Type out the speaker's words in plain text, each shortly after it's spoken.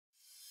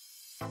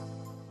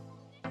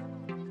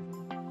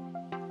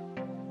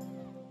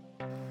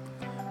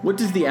What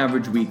does the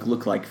average week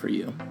look like for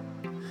you?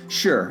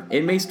 Sure,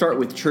 it may start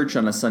with church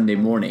on a Sunday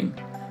morning,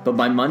 but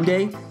by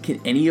Monday,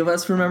 can any of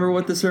us remember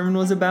what the sermon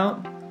was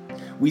about?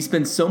 We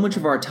spend so much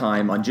of our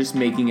time on just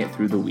making it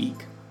through the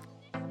week.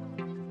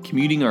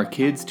 Commuting our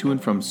kids to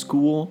and from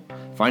school,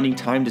 finding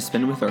time to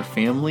spend with our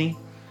family,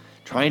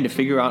 trying to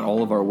figure out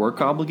all of our work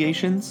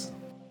obligations.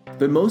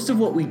 But most of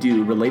what we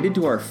do related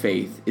to our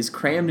faith is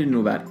crammed into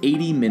about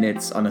 80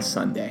 minutes on a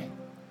Sunday.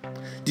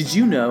 Did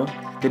you know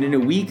that in a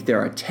week there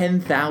are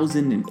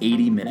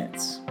 10,080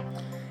 minutes?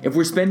 If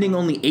we're spending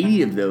only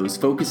 80 of those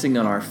focusing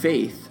on our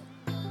faith,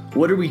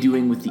 what are we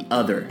doing with the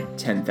other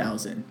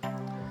 10,000?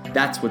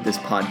 That's what this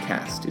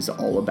podcast is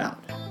all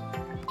about.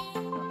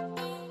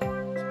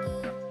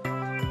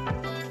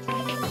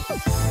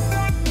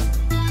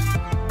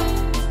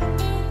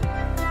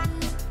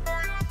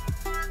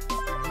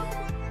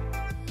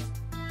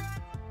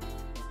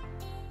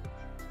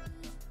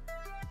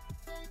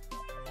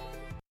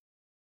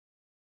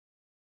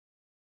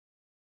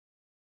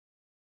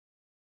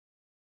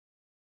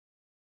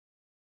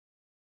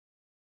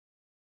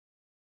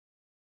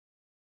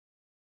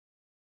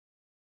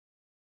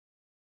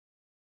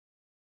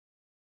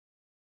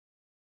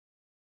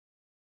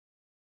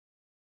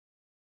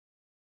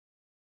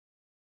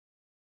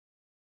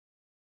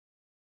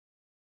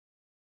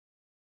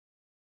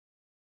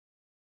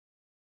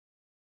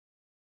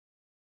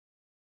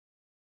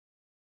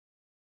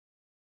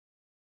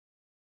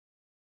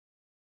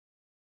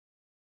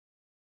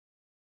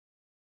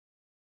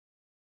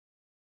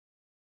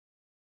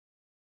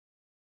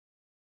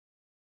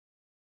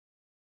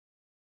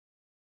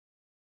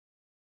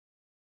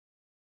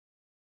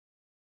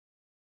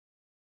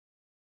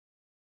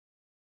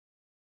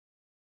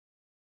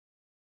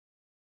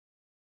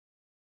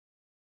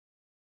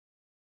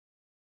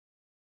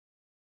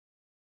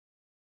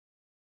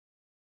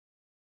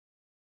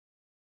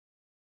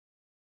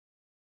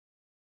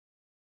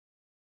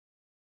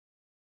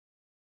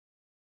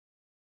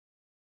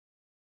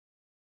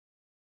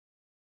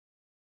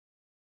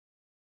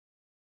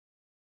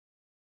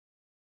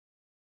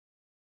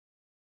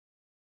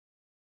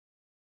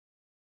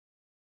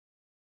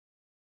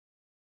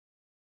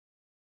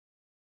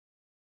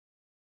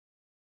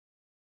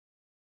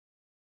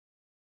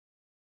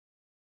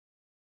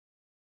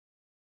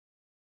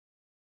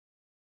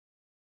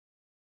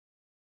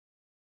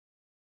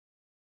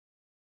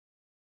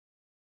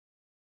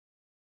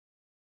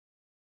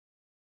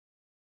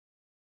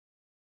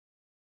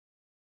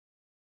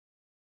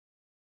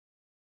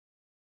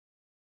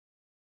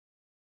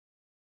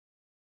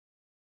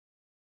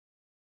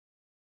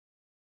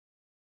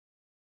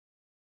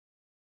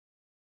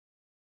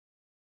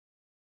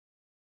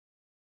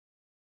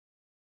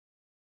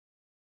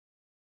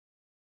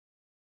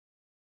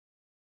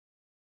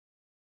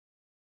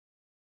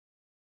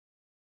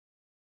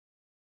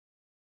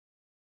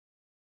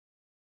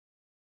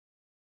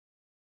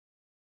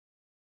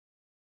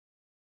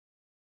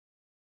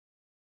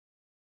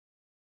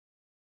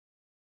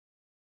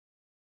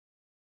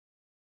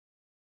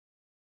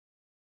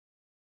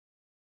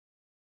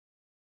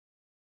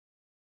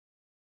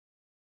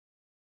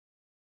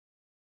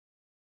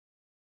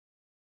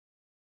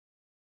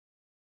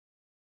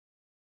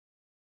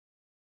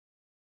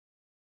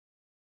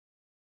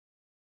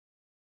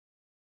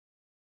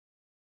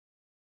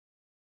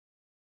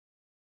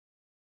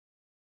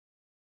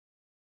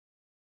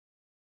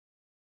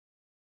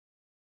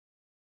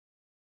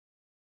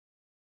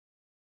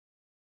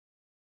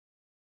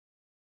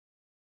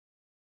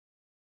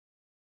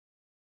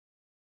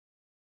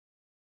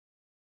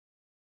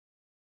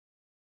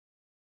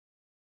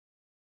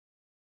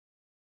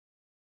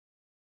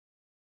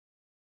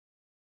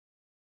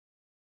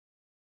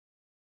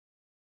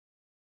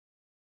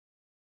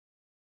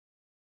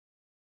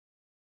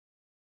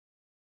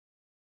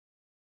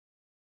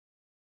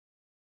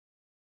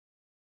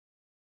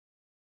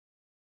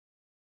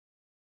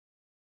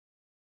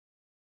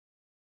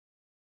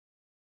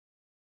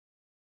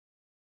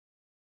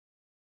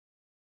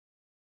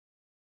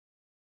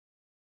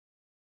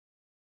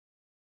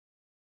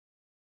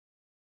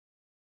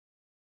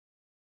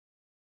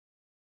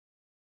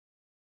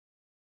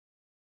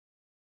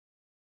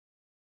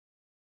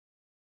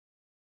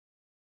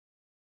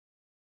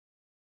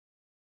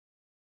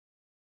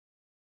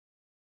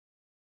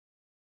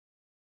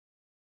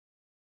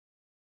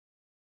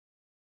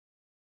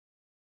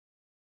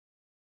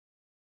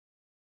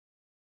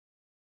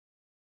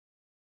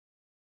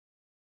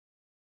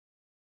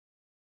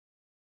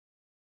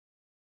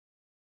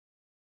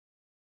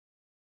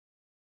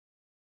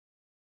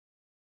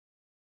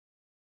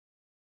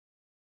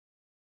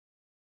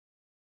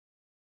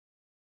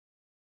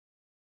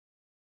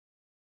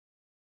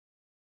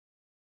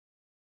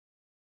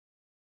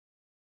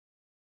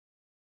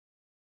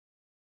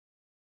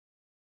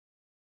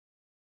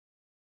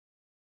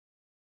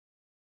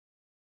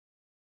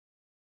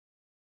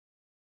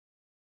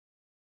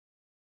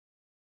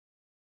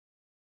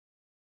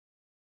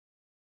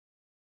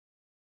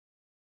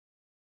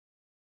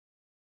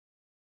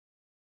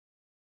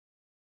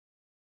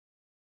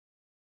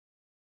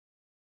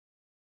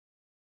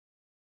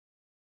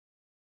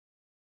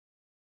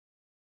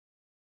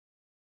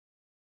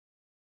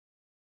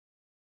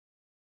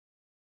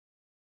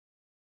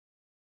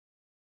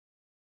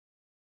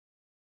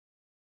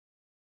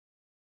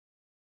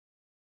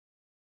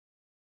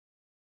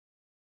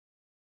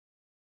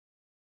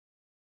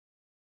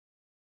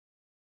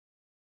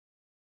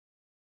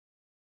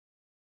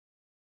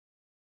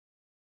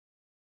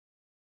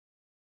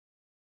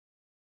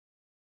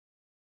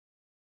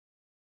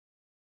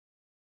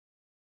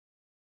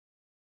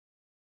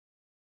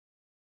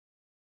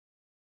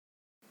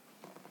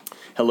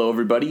 Hello,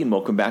 everybody, and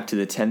welcome back to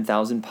the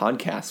 10,000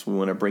 Podcast. We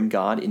want to bring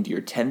God into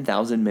your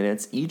 10,000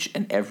 minutes each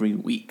and every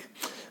week.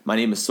 My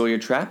name is Sawyer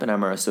Trapp, and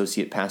I'm our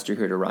associate pastor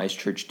here at Arise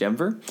Church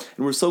Denver,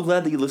 and we're so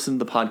glad that you listen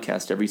to the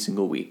podcast every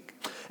single week.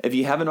 If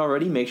you haven't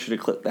already, make sure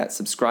to click that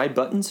subscribe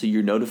button so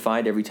you're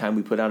notified every time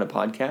we put out a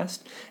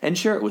podcast, and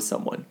share it with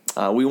someone.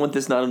 We want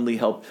this not only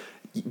help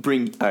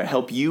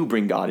you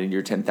bring God into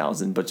your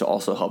 10,000, but to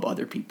also help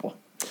other people.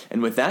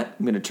 And with that,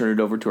 I'm going to turn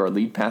it over to our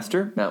lead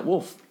pastor, Matt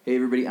Wolf. Hey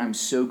everybody, I'm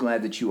so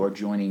glad that you are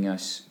joining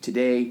us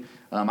today.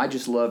 I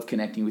just love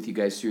connecting with you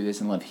guys through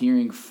this and love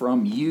hearing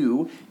from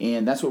you.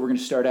 And that's what we're going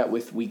to start out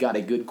with. We got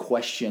a good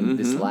question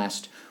this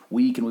last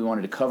week, and we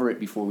wanted to cover it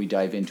before we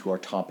dive into our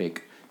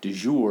topic du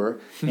jour.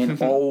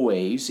 And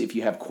always, if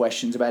you have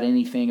questions about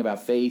anything,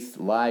 about faith,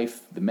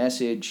 life, the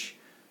message,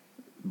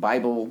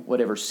 Bible,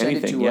 whatever, send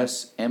it to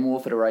us,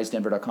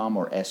 mwolf@arisedenver.com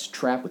or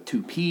strapp with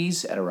 2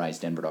 P's at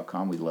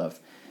arisedenver.com. We'd love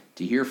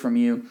to hear from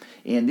you.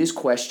 And this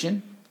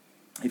question,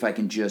 if I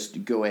can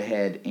just go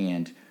ahead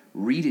and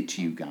read it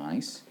to you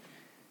guys,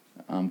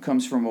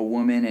 comes from a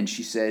woman, and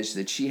she says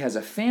that she has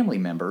a family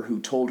member who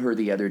told her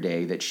the other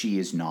day that she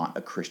is not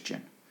a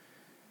Christian.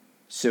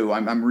 So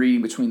I'm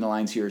reading between the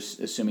lines here,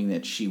 assuming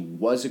that she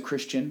was a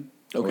Christian,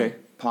 Okay. or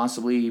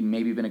possibly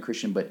maybe been a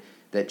Christian, but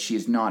that she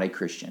is not a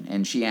Christian.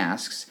 And she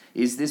asks,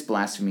 is this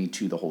blasphemy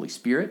to the Holy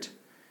Spirit?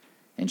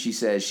 And she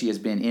says she has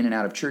been in and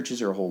out of churches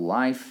her whole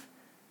life,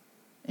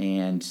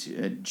 and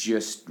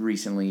just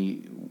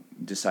recently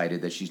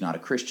decided that she's not a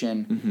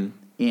Christian.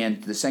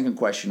 And the second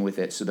question with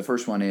it, so the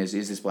first one is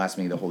this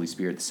blasphemy of the Holy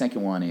Spirit? The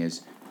second one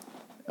is,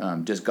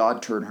 does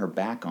God turn her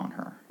back on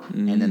her?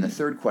 And then the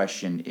third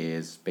question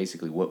is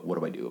basically, what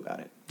do I do about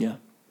it? Yeah.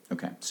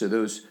 Okay, so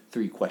those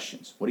 3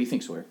 questions. What do you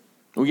think, Sawyer?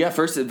 Well, yeah,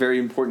 first, a very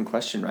important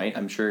question, right?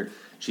 I'm sure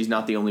she's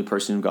not the only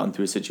person who's gone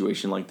through a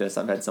situation like this.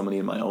 I've had somebody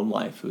in my own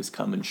life who has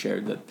come and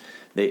shared that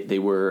they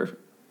were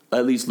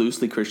at least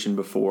loosely Christian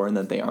before and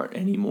that they aren't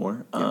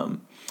anymore. Yeah.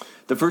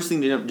 The first thing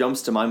that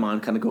jumps to my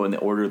mind, kind of go in the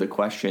order of the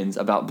questions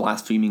about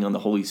blaspheming on the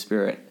Holy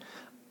Spirit.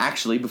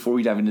 Actually, before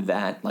we dive into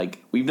that,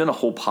 we've done a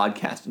whole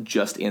podcast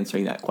just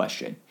answering that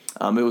question.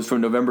 It was from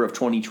November of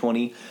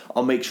 2020.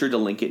 I'll make sure to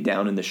link it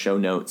down in the show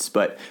notes.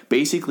 But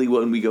basically,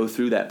 when we go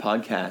through that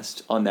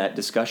podcast on that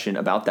discussion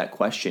about that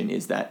question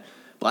is that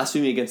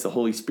blasphemy against the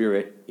Holy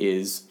Spirit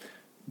is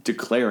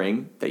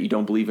declaring that you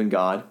don't believe in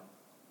God,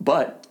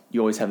 but you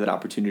always have that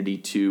opportunity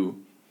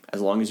to, as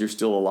long as you're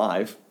still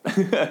alive,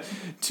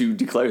 to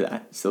declare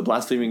that. So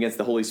blasphemy against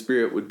the Holy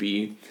Spirit would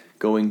be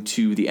going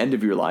to the end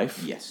of your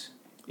life. Yes.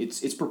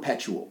 It's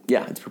perpetual.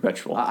 Yeah, it's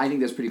perpetual. I think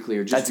that's pretty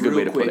clear. Just that's a good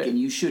way to quick, put it. And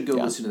you should go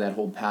listen to that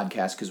whole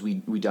podcast because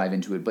we dive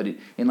into it. But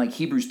in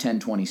Hebrews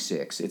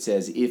 10:26, it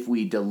says, if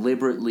we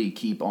deliberately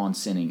keep on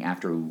sinning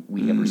after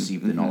we have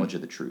received the knowledge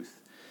of the truth.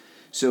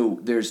 So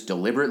there's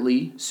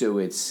deliberately, so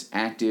it's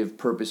active,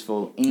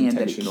 purposeful, and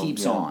that it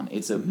keeps on.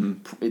 It's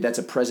that's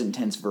a present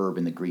tense verb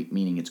in the Greek,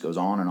 meaning it goes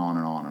on and on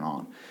and on and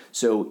on.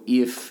 So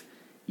if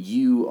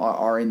you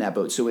are in that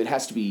boat, so it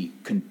has to be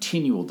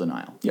continual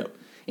denial. Yep.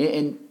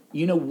 And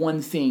you know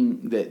one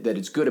thing that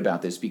is good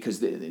about this, because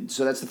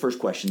so that's the first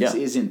question. This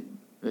isn't.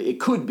 It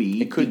could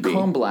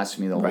become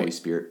blasphemy of the Holy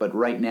Spirit, but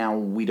right now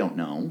we don't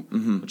know,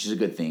 which is a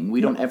good thing.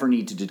 We don't ever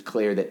need to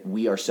declare that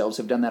we ourselves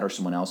have done that or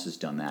someone else has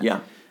done that. Yeah.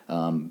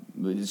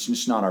 It's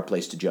just not our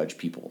place to judge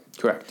people.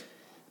 Correct.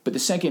 But the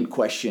second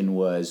question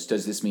was,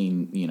 does this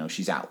mean,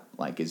 she's out?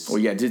 Does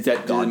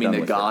that mean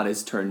that God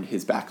has turned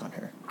his back on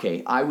her?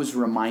 Okay, I was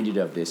reminded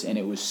of this, and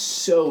it was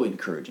so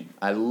encouraging.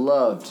 I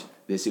loved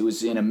this. It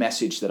was in a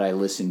message that I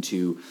listened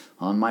to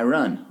on my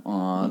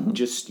run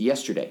just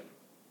yesterday.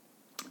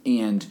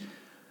 And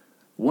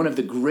one of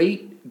the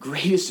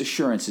greatest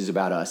assurances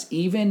about us,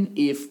 even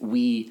if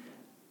we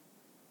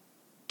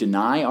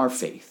deny our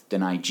faith,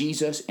 deny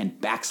Jesus, and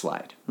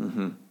backslide,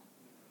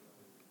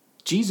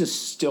 Jesus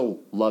still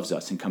loves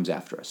us and comes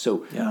after us.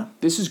 So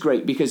this is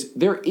great because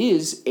there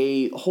is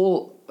a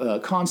whole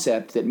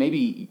concept that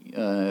maybe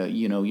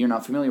you're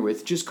not familiar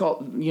with. Just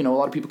called, a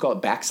lot of people call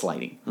it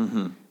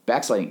backsliding.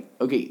 Backsliding.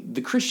 Okay,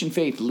 the Christian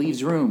faith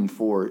leaves room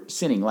for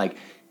sinning.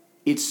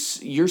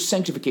 It's your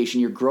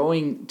sanctification. You're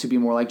growing to be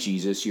more like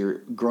Jesus. You're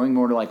growing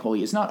more to like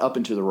holy. It's not up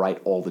and to the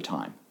right all the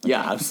time. Okay?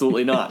 Yeah,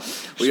 absolutely not.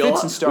 we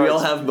all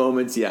have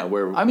moments,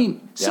 where...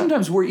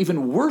 sometimes we're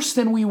even worse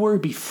than we were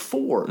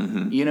before.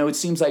 It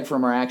seems like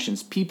from our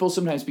actions. People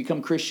sometimes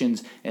become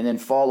Christians and then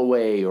fall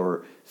away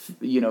or,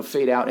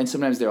 fade out. And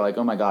sometimes they're like,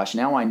 oh my gosh,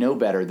 now I know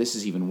better. This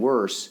is even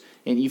worse.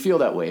 And you feel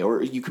that way.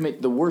 Or you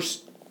commit the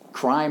worst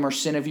crime or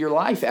sin of your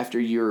life after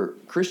you're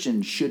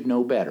Christian, should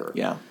know better.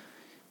 Yeah.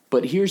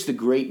 But here's the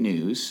great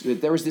news,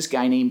 that there was this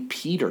guy named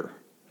Peter.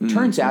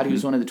 Turns out he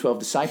was one of the 12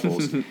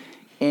 disciples.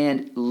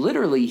 And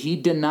literally, he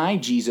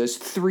denied Jesus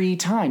 3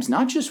 times.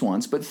 Not just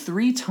once, but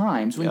 3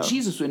 times when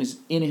Jesus was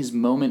in his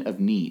moment of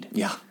need.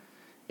 Yeah.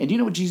 And do you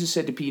know what Jesus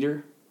said to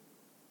Peter?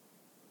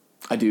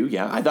 I do,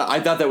 yeah. I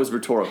thought that was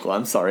rhetorical.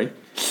 I'm sorry.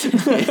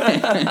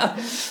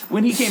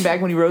 When he came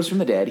back, when he rose from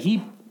the dead,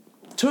 he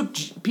took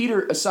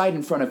Peter aside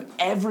in front of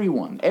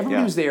everyone.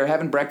 Everybody was there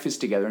having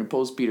breakfast together, and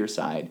pulls Peter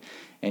aside.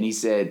 And he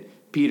said,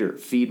 Peter,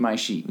 feed my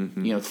sheep.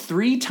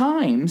 3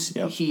 times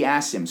he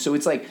asks him. So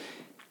it's like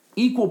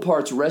equal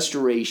parts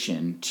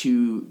restoration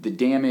to the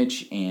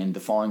damage and the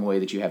falling away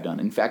that you have done.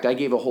 In fact, I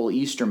gave a whole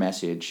Easter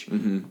message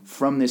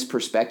from this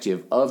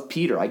perspective of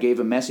Peter. I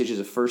gave a message as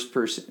a first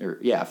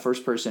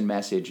person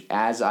message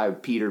as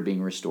Peter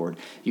being restored.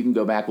 You can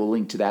go back. We'll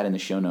link to that in the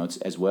show notes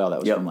as well. That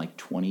was from like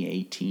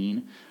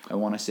 2018, I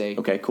want to say.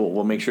 Okay, cool.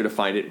 We'll make sure to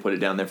find it and put it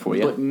down there for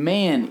you. But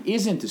man,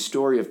 isn't the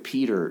story of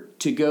Peter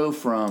to go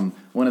from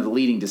one of the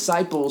leading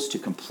disciples to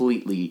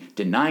completely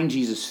denying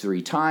Jesus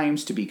 3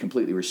 times, to be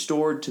completely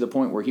restored to the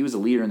point where he was a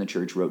leader in the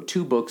church, wrote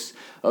 2 books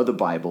of the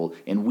Bible,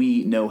 and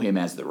we know him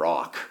as the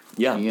Rock.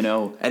 Yeah.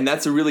 And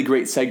that's a really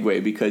great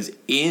segue, because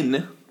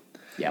in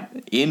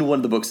one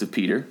of the books of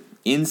Peter,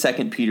 in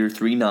 2 Peter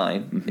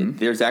 3:9,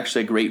 there's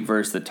actually a great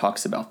verse that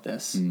talks about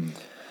this.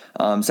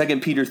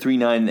 2 Peter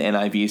 3:9 the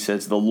NIV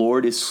says, "The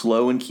Lord is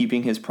slow in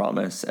keeping his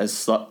promise,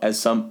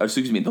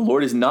 the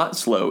Lord is not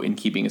slow in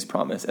keeping his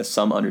promise, as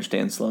some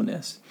understand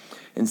slowness.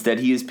 Instead,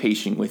 he is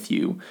patient with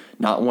you,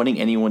 not wanting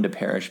anyone to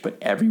perish, but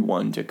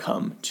everyone to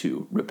come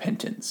to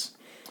repentance."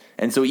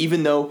 And so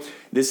even though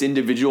this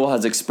individual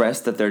has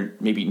expressed that they're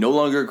maybe no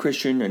longer a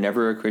Christian or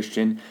never a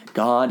Christian,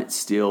 God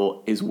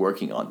still is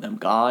working on them.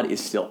 God is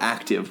still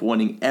active,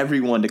 wanting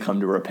everyone to come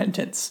to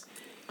repentance.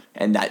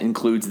 And that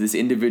includes this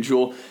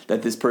individual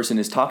that this person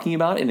is talking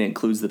about, and it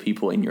includes the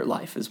people in your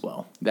life as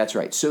well. That's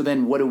right. So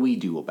then what do we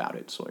do about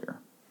it, Sawyer?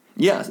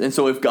 Yes, and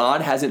so if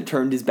God hasn't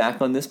turned his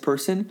back on this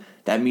person,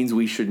 that means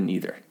we shouldn't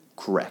either.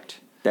 Correct.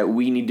 That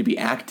we need to be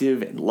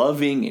active and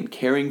loving and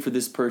caring for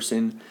this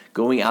person,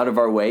 going out of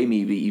our way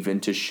maybe even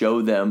to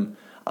show them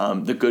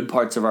the good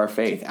parts of our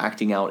faith,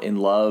 acting out in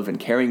love and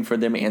caring for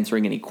them,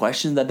 answering any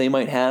questions that they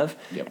might have,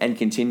 and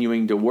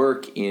continuing to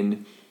work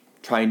in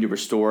trying to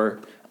restore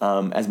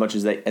as much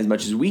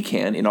as we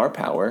can in our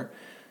power.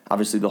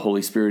 Obviously, the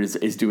Holy Spirit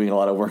is doing a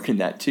lot of work in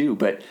that too,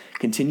 but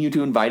continue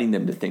to inviting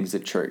them to things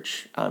at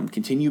church.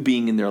 Continue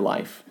being in their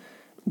life.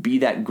 Be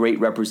that great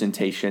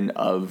representation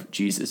of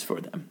Jesus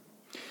for them.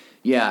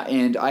 Yeah,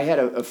 and I had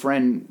a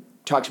friend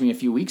talk to me a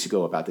few weeks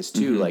ago about this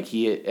too. Like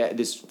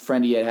this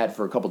friend he had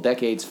for a couple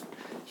decades,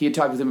 he had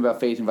talked with him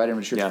about faith, invited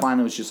him to church.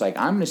 Finally was just like,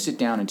 I'm going to sit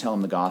down and tell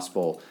him the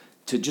gospel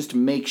to just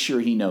make sure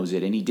he knows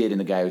it. And he did, and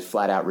the guy was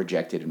flat out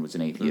rejected and was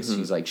an atheist.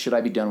 He's like, should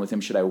I be done with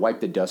him? Should I wipe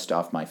the dust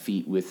off my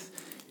feet with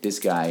this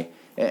guy?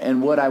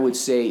 And what I would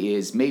say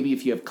is, maybe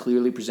if you have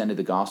clearly presented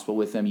the gospel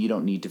with them, you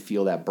don't need to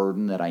feel that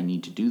burden that I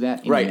need to do that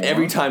anymore. Right,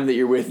 every time that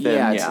you're with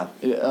them,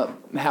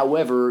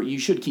 however, you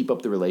should keep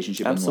up the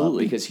relationship in love,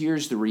 because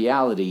here's the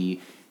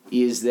reality,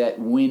 is that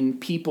when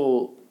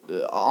people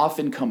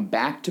often come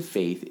back to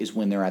faith is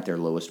when they're at their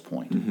lowest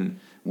point,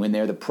 when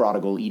they're the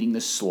prodigal eating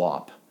the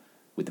slop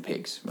with the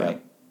pigs, right? Yeah.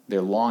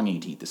 They're longing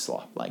to eat the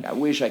slop. Like, I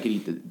wish I could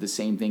eat the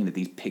same thing that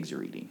these pigs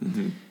are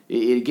eating.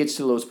 It gets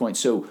to the lowest point.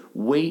 So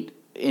wait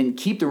and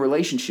keep the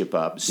relationship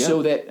up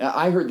so that,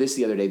 I heard this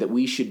the other day, that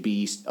we should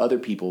be other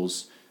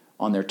people's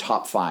on their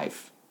top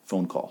 5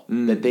 phone call.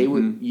 That they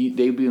would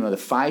they'd be one of the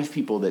 5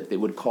 people that they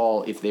would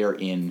call if they're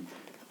in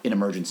an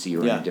emergency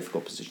or in a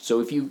difficult position. So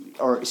if you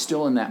are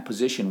still in that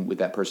position with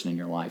that person in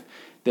your life,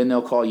 then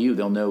they'll call you.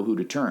 They'll know who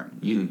to turn.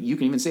 You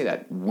can even say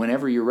that.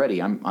 Whenever you're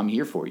ready, I'm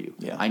here for you.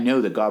 Yeah. I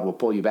know that God will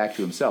pull you back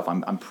to himself.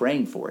 I'm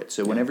praying for it.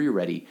 So whenever you're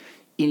ready,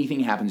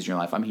 anything happens in your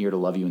life, I'm here to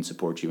love you and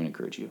support you and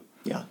encourage you.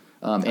 Yeah,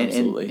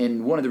 absolutely.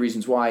 And one of the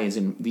reasons why is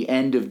in the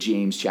end of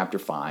James chapter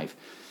 5.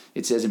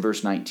 It says in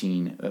verse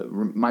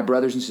 19, my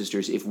brothers and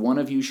sisters, if one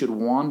of you should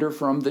wander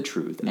from the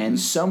truth and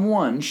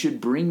someone should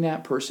bring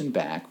that person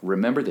back,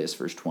 remember this,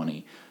 verse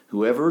 20,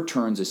 whoever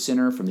turns a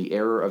sinner from the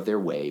error of their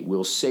way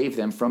will save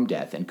them from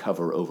death and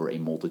cover over a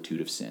multitude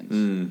of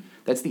sins.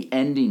 That's the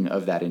ending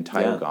of that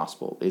entire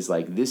gospel, is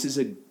like, this is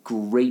a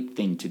great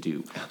thing to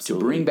do, to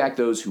bring back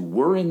those who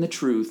were in the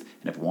truth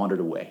and have wandered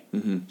away.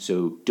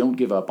 So don't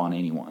give up on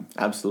anyone.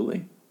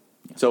 Absolutely.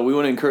 So we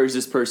want to encourage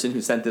this person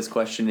who sent this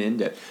question in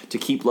to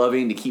keep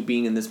loving, to keep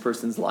being in this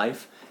person's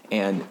life,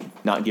 and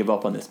not give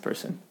up on this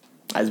person,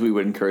 as we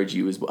would encourage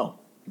you as well.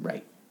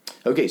 Right.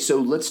 Okay, so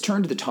let's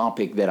turn to the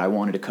topic that I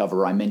wanted to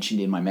cover. I mentioned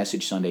in my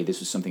message Sunday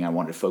this was something I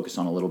wanted to focus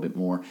on a little bit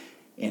more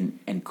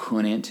and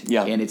couldn't.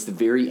 Yeah. And it's the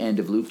very end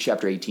of Luke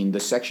chapter 18, the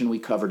section we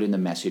covered in the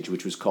message,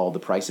 which was called The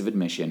Price of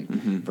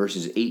Admission,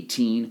 verses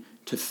 18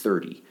 to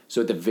 30. So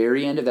at the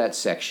very end of that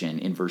section,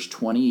 in verse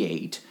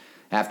 28,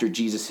 after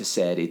Jesus has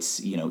said it's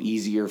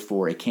easier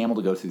for a camel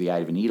to go through the eye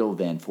of a needle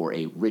than for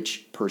a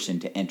rich person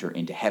to enter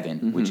into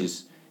heaven, which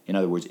is, in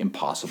other words,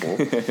 impossible.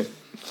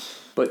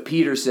 But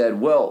Peter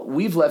said, well,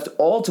 we've left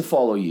all to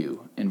follow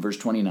you. In verse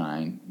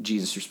 29,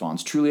 Jesus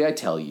responds, truly I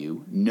tell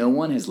you, no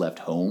one has left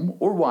home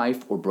or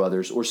wife or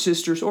brothers or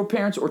sisters or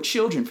parents or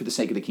children for the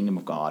sake of the kingdom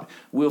of God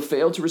will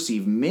fail to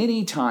receive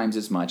many times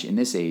as much in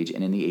this age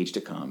and in the age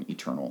to come,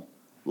 eternal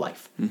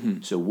life.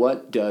 So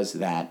what does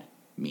that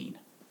mean?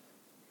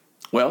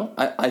 Well,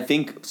 I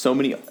think so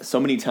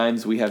many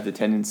times we have the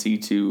tendency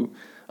to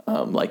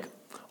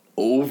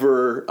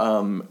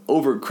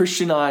over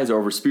Christianize or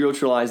over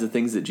spiritualize the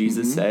things that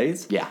Jesus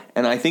says. Yeah.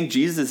 And I think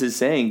Jesus is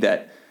saying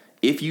that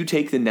if you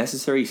take the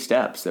necessary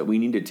steps that we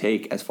need to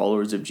take as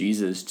followers of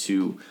Jesus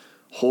to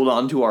hold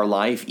on to our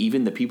life,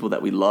 even the people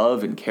that we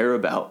love and care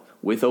about,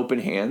 with open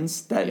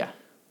hands, that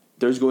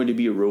there's going to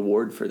be a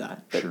reward for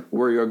that. That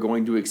we are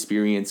going to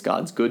experience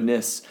God's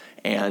goodness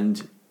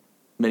and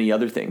many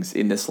other things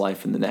in this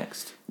life and the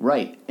next.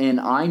 Right. And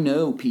I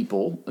know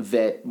people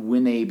that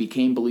when they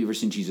became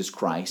believers in Jesus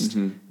Christ,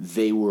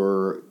 they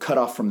were cut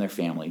off from their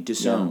family,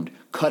 disowned,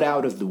 cut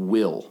out of the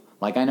will.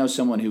 Like I know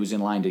someone who was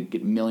in line to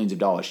get millions of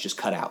dollars just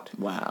cut out.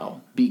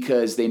 Wow.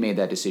 Because they made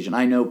that decision.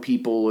 I know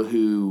people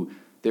who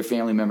their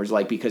family members,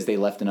 like because they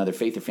left another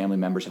faith, their family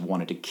members have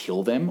wanted to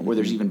kill them, or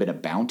there's even been a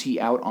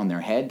bounty out on their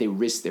head. They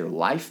risked their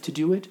life to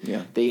do it.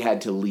 Yeah. They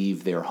had to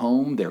leave their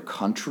home, their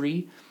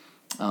country,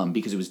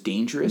 because it was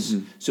dangerous.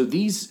 So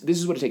this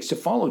is what it takes to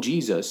follow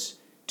Jesus.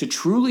 To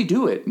truly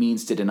do it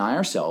means to deny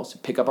ourselves,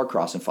 pick up our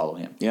cross, and follow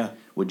him. Yeah.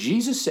 What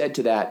Jesus said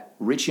to that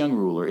rich young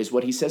ruler is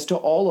what he says to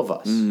all of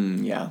us.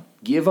 Yeah.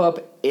 Give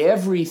up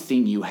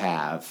everything you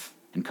have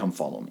and come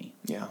follow me.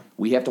 Yeah.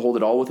 We have to hold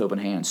it all with open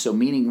hands. So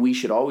meaning we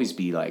should always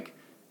be like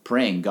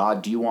praying,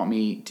 God, do you want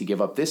me to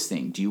give up this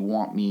thing? Do you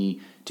want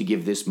me to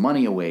give this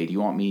money away? Do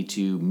you want me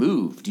to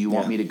move? Do you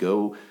want me to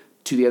go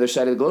to the other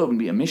side of the globe and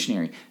be a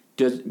missionary?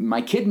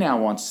 My kid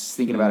now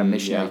thinking about a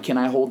missionary. Can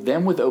I hold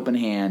them with open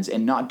hands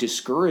and not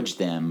discourage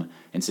them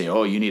and say,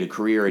 oh, you need a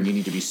career and you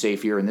need to be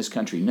safe here in this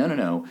country?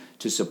 No.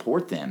 To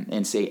support them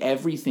and say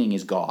everything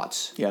is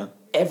God's. Yeah.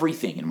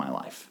 Everything in my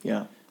life.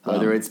 Yeah.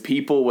 Whether it's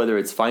people, whether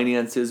it's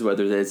finances,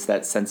 whether it's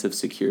that sense of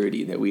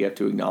security that we have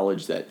to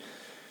acknowledge that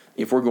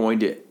if we're going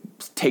to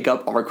take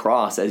up our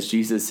cross, as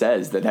Jesus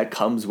says, that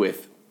comes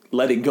with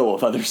letting go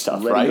of other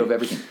stuff, letting go of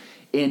everything.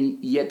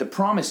 And yet the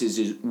promise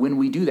is when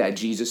we do that,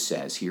 Jesus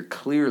says here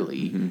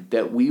clearly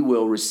that we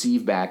will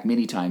receive back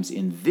many times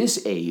in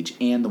this age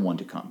and the one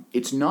to come.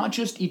 It's not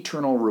just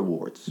eternal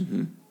rewards,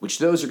 which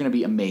those are going to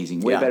be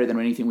amazing, way better than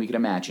anything we could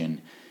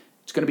imagine.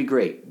 It's going to be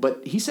great.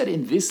 But he said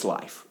in this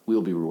life we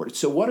will be rewarded.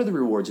 So what are the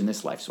rewards in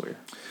this life, Sawyer?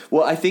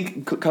 Well, I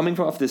think coming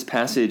off this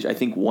passage, I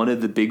think one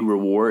of the big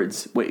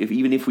rewards,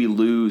 even if we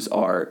lose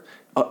our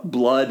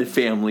blood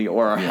family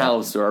or our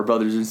house or our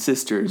brothers and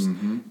sisters,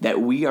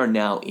 that we are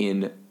now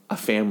in a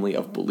family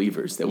of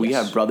believers, that we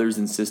have brothers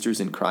and sisters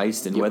in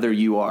Christ, and whether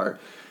you are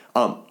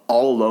all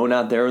alone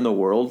out there in the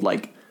world,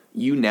 like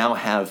you now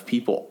have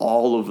people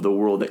all over the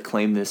world that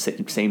claim the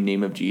same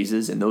name of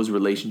Jesus, and those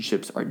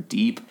relationships are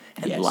deep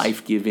and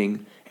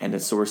life-giving and a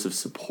source of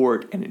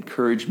support and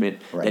encouragement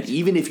that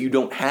even if you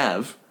don't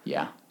have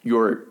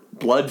your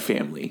blood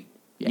family,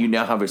 you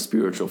now have a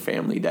spiritual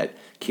family that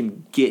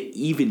can get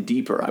even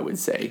deeper, I would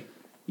say.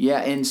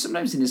 Yeah, and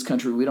sometimes in this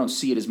country we don't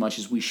see it as much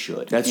as we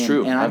should. That's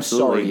true. And I'm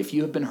absolutely. sorry if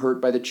you have been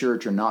hurt by the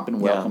church or not been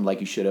welcomed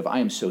like you should have. I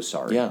am so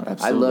sorry. Yeah,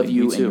 absolutely. I love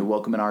you, and you're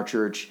welcome in our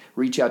church.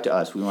 Reach out to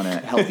us. We want to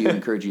help you and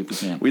encourage you if we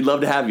can. We'd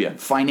love to have you.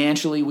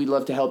 Financially, we'd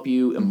love to help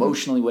you.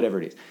 Emotionally,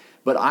 whatever it is.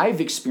 But I've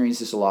experienced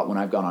this a lot when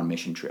I've gone on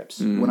mission trips.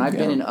 When I've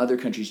been in other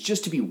countries,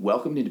 just to be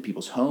welcomed into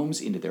people's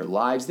homes, into their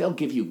lives. They'll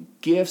give you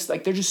gifts.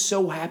 Like, they're just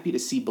so happy to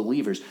see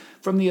believers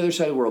from the other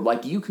side of the world.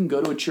 Like, you can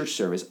go to a church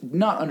service,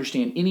 not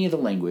understand any of the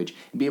language,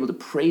 and be able to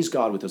praise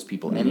God with those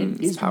people. And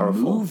it is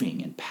powerful.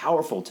 Moving and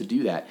powerful to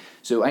do that.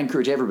 So I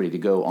encourage everybody to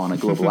go on a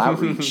global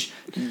outreach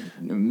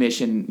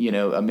mission,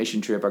 a mission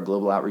trip, our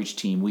global outreach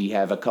team. We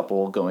have a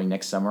couple going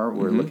next summer.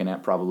 We're looking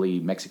at probably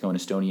Mexico and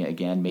Estonia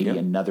again, maybe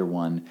another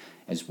one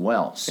as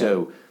well.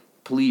 So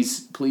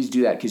please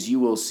do that, because you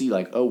will see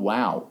like, oh,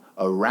 wow,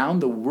 around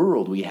the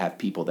world we have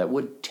people that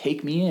would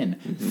take me in,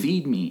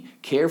 feed me,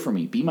 care for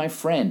me, be my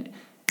friend,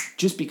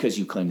 just because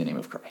you claim the name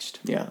of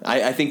Christ. Yeah,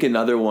 I think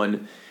another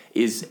one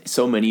is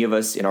so many of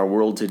us in our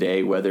world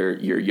today, whether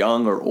you're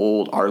young or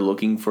old, are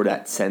looking for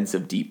that sense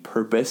of deep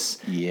purpose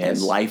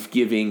and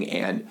life-giving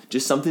and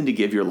just something to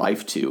give your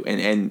life to.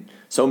 And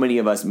so many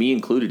of us, me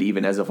included,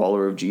 even as a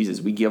follower of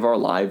Jesus, we give our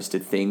lives to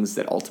things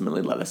that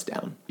ultimately let us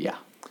down. Yeah.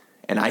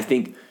 And I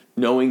think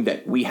knowing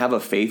that we have a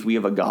faith, we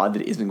have a God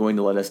that isn't going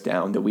to let us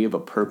down, that we have a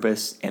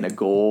purpose and a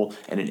goal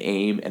and an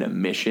aim and a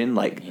mission,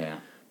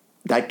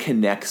 that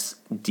connects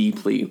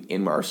deeply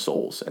in our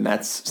souls. And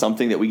that's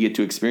something that we get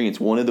to experience.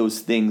 One of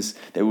those things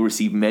that we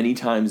receive many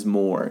times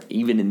more,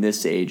 even in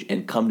this age,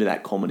 and come to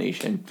that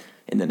culmination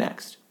in the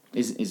next.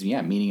 Is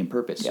meaning and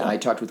purpose. Yeah. I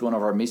talked with one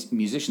of our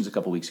musicians a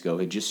couple weeks ago.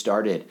 It just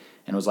started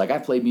and was like,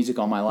 I've played music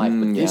all my life,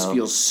 but this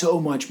feels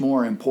so much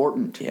more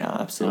important. Yeah,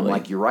 absolutely. And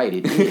I'm like, you're right,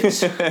 it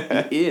is.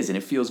 It is, and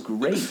it feels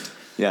great.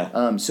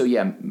 Yeah.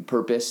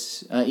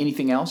 Purpose.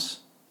 Anything else?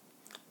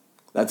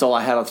 That's all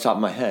I had off the top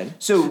of my head.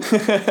 So,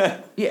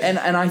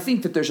 and I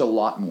think that there's a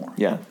lot more.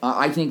 Yeah.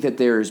 I think that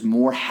there's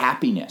more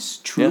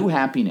happiness, true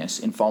happiness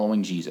in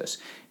following Jesus.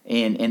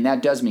 And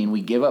that does mean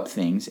we give up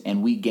things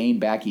and we gain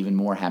back even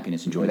more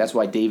happiness and joy. That's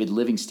why David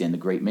Livingstone, the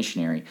great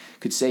missionary,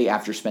 could say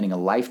after spending a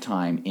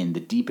lifetime in the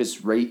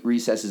deepest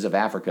recesses of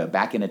Africa,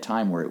 back in a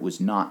time where it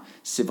was not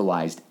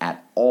civilized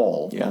at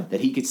all, that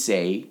he could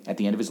say at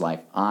the end of his life,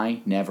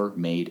 I never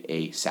made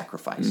a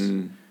sacrifice.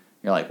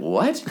 You're like,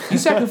 what? You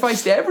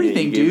sacrificed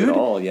everything, you gave dude. it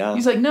all, yeah.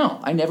 He's like, no,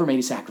 I never made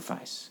a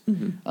sacrifice.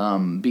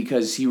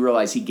 Because he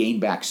realized he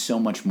gained back so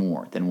much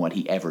more than what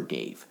he ever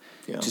gave.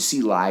 Yeah. To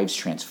see lives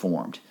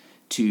transformed,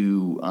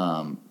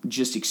 to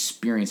just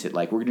experience it.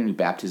 Like, we're going to do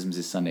baptisms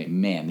this Sunday.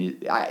 Man,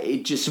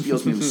 it just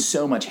fills me with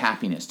so much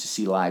happiness to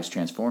see lives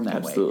transformed that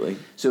Absolutely. way.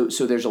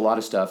 So there's a lot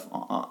of stuff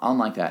on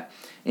like that.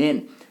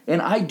 And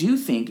I do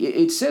think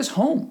it says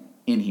home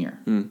in here.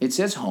 It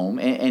says home,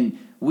 and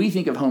we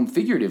think of home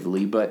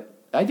figuratively, but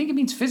I think it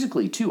means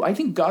physically too. I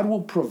think God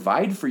will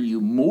provide for you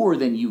more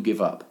than you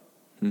give up.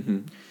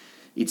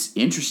 It's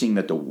interesting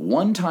that the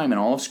one time in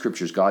all of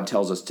Scriptures God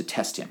tells us to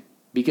test him.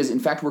 Because, in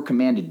fact, we're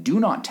commanded, do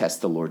not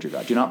test the Lord your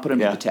God. Do not put him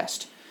to the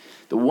test.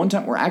 The one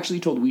time we're actually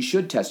told we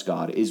should test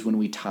God is when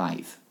we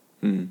tithe.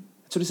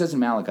 That's what it says in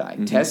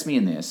Malachi. Test me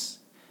in this.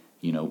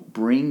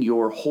 Bring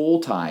your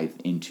whole tithe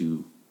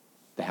into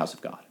the house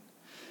of God.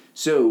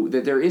 So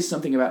that there is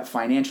something about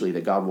financially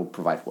that God will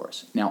provide for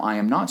us. Now, I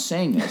am not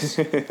saying this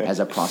as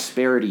a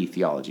prosperity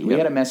theology. We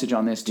had a message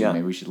on this too.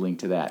 Maybe we should link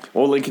to that.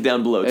 We'll link it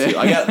down below too.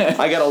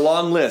 I got a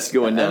long list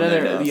going down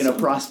there now.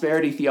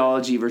 Prosperity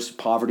theology versus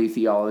poverty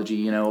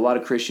theology. A lot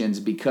of Christians,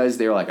 because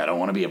they're like, I don't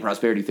want to be a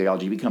prosperity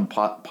theology, become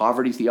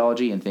poverty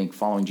theology and think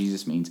following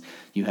Jesus means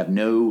you have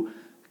no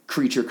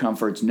creature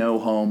comforts, no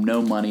home,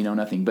 no money, no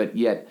nothing. But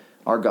yet,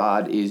 our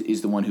God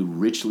is the one who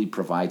richly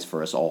provides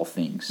for us all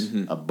things,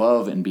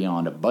 above and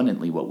beyond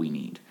abundantly what we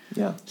need.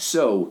 Yeah.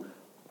 So,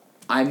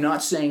 I'm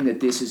not saying that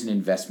this is an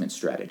investment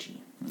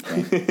strategy.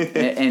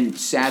 Okay? and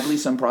sadly,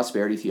 some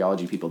prosperity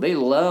theology people, they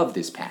love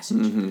this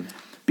passage.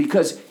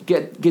 Because,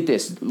 get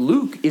this,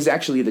 Luke is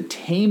actually the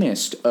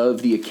tamest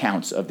of the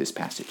accounts of this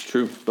passage.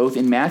 True. Both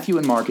in Matthew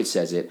and Mark it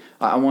says it.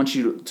 I want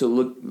you to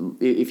look,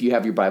 if you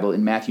have your Bible,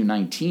 in Matthew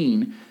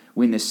 19,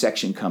 when this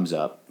section comes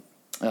up.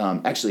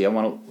 Actually, I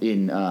want to,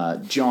 in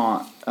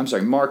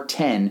Mark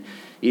 10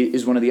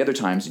 is one of the other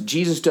times.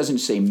 Jesus doesn't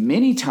say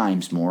many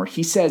times more.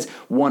 He says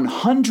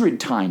 100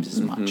 times as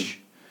much.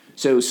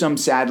 So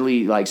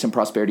sadly, like some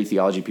prosperity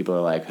theology people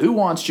are like, who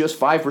wants just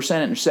 5% or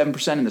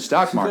 7% in the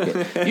stock market?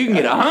 You can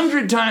get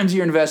 100 times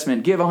your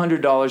investment. Give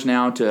 $100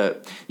 now to,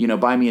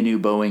 buy me a new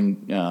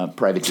Boeing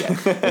private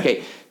jet.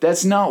 Okay,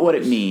 that's not what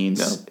it means.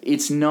 No.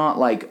 It's not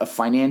like a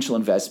financial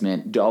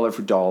investment, dollar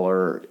for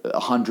dollar,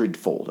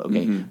 100-fold.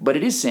 Okay, but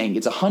it is saying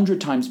it's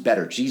 100 times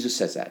better. Jesus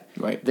says that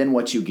than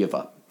what you give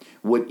up.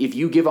 If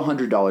you give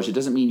 $100, it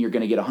doesn't mean you're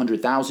going to get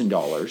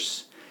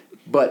 $100,000.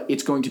 But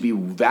it's going to be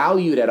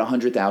valued at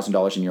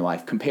 $100,000 in your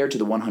life compared to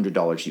the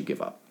 $100 you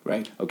give up.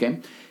 Right.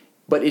 Okay?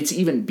 But it's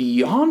even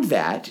beyond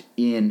that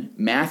in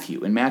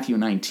Matthew. In Matthew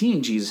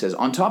 19, Jesus says,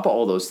 on top of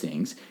all those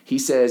things, he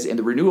says, in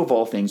the renewal of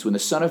all things, when the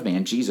Son of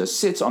Man, Jesus,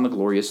 sits on the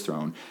glorious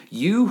throne,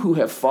 you who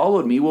have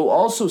followed me will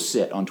also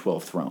sit on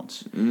 12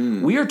 thrones.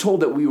 We are told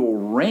that we will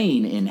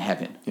reign in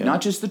heaven.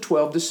 Not just the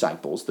 12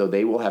 disciples, though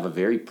they will have a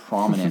very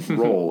prominent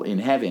role in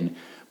heaven,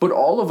 but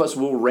all of us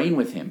will reign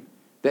with him.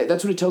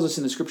 That's what it tells us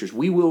in the Scriptures.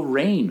 We will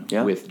reign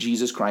with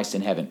Jesus Christ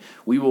in heaven.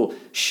 We will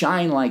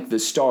shine like the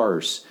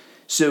stars.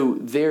 So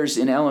there's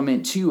an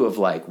element, too, of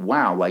like,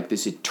 wow, like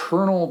this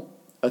eternal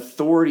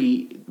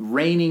authority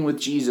reigning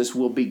with Jesus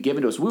will be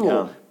given to us. We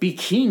will be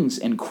kings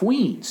and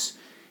queens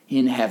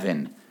in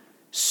heaven.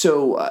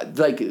 So,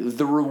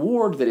 the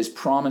reward that is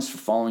promised for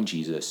following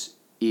Jesus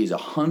is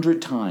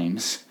 100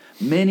 times,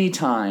 many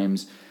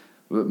times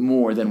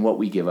more than what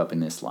we give up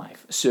in this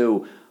life.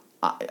 So,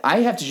 I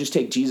have to just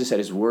take Jesus at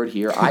his word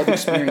here. I've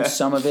experienced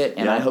some of it,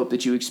 and I hope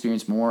that you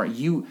experience more.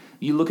 You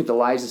look at the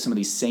lives of some of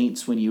these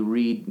saints when you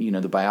read,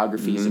 the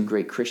biographies of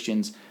great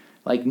Christians.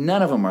 Like,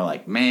 none of them are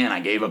like, man,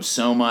 I gave up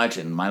so much,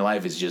 and my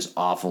life is just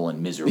awful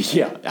and miserable.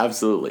 Yeah,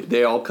 absolutely.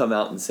 They all come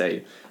out and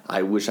say,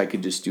 I wish I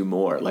could just do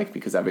more,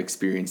 because I've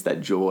experienced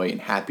that joy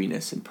and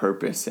happiness and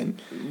purpose.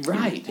 And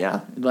right.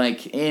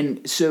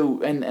 And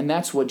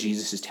that's what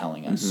Jesus is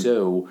telling us.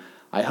 So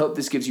I hope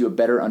this gives you a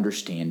better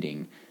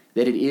understanding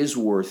that it is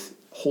worth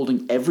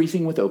holding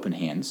everything with open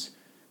hands,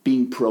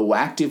 being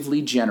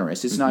proactively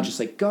generous. It's not just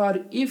like,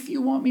 God, if you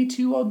want me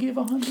to, I'll give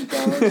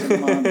 $100 a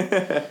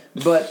month.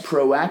 But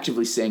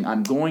proactively saying,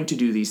 I'm going to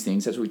do these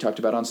things. That's what we talked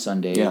about on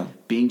Sunday.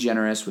 Being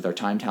generous with our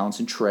time, talents,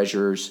 and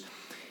treasures.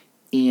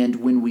 And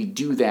when we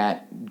do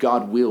that,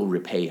 God will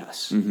repay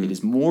us. It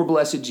is more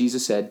blessed,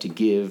 Jesus said, to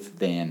give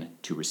than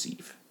to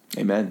receive.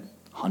 Amen.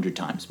 100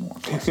 times more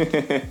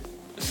blessed.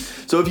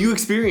 So if you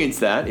experience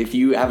that, if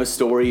you have a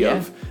story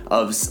of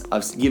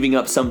giving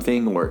up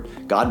something or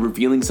God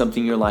revealing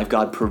something in your life,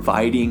 God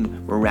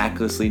providing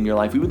miraculously in your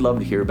life, we would love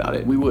to hear about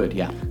it. We would,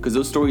 Because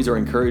those stories are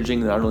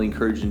encouraging, not only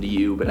encouraging to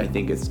you, but I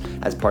think it's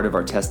as part of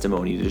our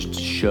testimony to just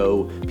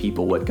show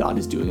people what God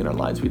is doing in our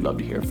lives. We'd love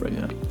to hear from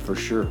you. For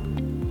sure.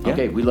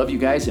 Okay, we love you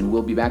guys, and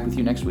we'll be back with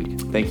you next week.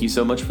 Thank you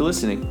so much for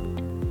listening.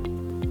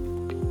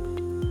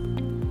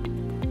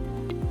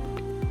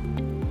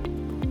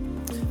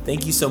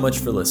 Thank you so much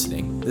for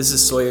listening. This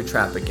is Sawyer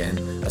Trapp again,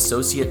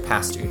 Associate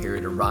Pastor here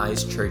at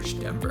Arise Church,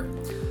 Denver.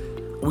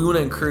 we want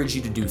to encourage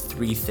you to do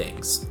 3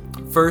 things.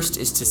 First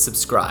is to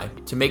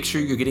subscribe, to make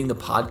sure you're getting the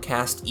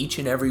podcast each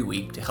and every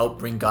week to help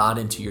bring God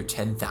into your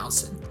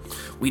 10,000.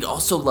 We'd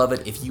also love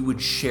it if you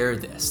would share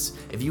this,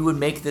 if you would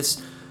make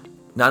this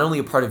not only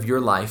a part of your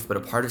life, but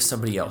a part of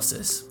somebody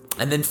else's.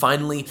 And then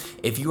finally,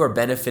 if you are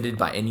benefited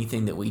by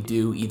anything that we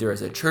do, either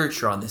as a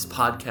church or on this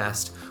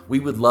podcast, we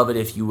would love it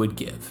if you would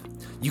give.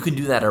 You can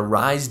do that at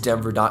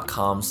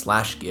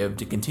risedenver.com/give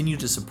to continue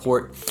to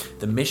support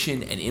the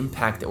mission and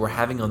impact that we're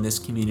having on this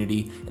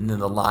community and then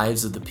the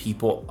lives of the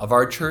people of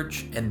our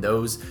church and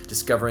those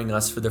discovering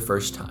us for the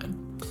first time.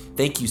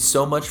 Thank you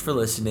so much for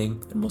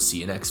listening, and we'll see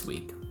you next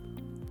week.